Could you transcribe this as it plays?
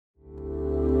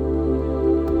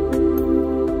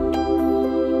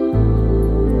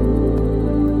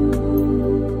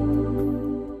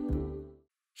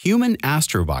Human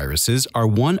astroviruses are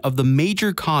one of the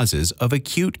major causes of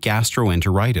acute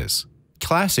gastroenteritis.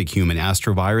 Classic human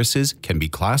astroviruses can be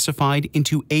classified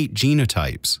into 8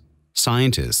 genotypes.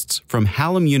 Scientists from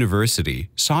Hallam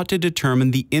University sought to determine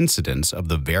the incidence of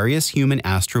the various human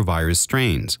astrovirus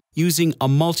strains using a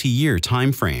multi-year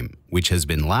timeframe, which has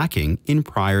been lacking in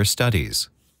prior studies.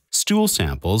 Stool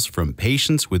samples from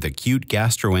patients with acute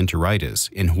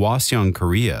gastroenteritis in Hwaseong,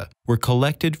 Korea were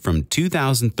collected from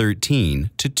 2013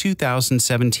 to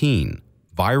 2017.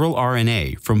 Viral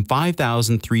RNA from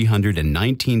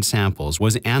 5,319 samples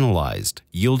was analyzed,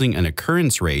 yielding an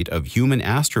occurrence rate of human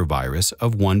astrovirus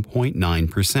of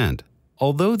 1.9%.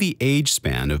 Although the age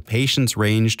span of patients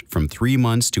ranged from 3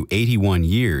 months to 81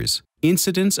 years,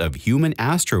 incidence of human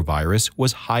astrovirus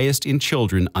was highest in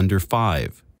children under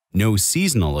 5. No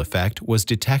seasonal effect was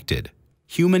detected.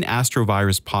 Human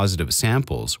astrovirus-positive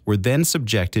samples were then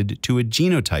subjected to a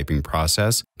genotyping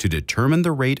process to determine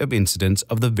the rate of incidence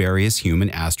of the various human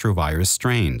astrovirus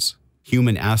strains.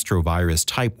 Human astrovirus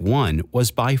type 1 was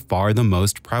by far the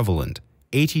most prevalent,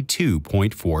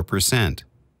 82.4%.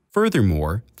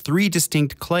 Furthermore, 3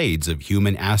 distinct clades of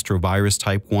human astrovirus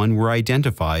type 1 were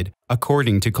identified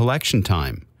according to collection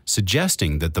time,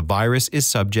 suggesting that the virus is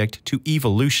subject to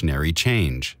evolutionary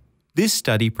change. This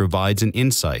study provides an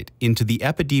insight into the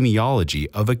epidemiology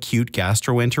of acute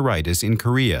gastroenteritis in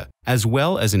Korea, as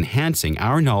well as enhancing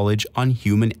our knowledge on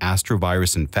human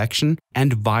astrovirus infection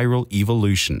and viral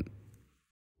evolution.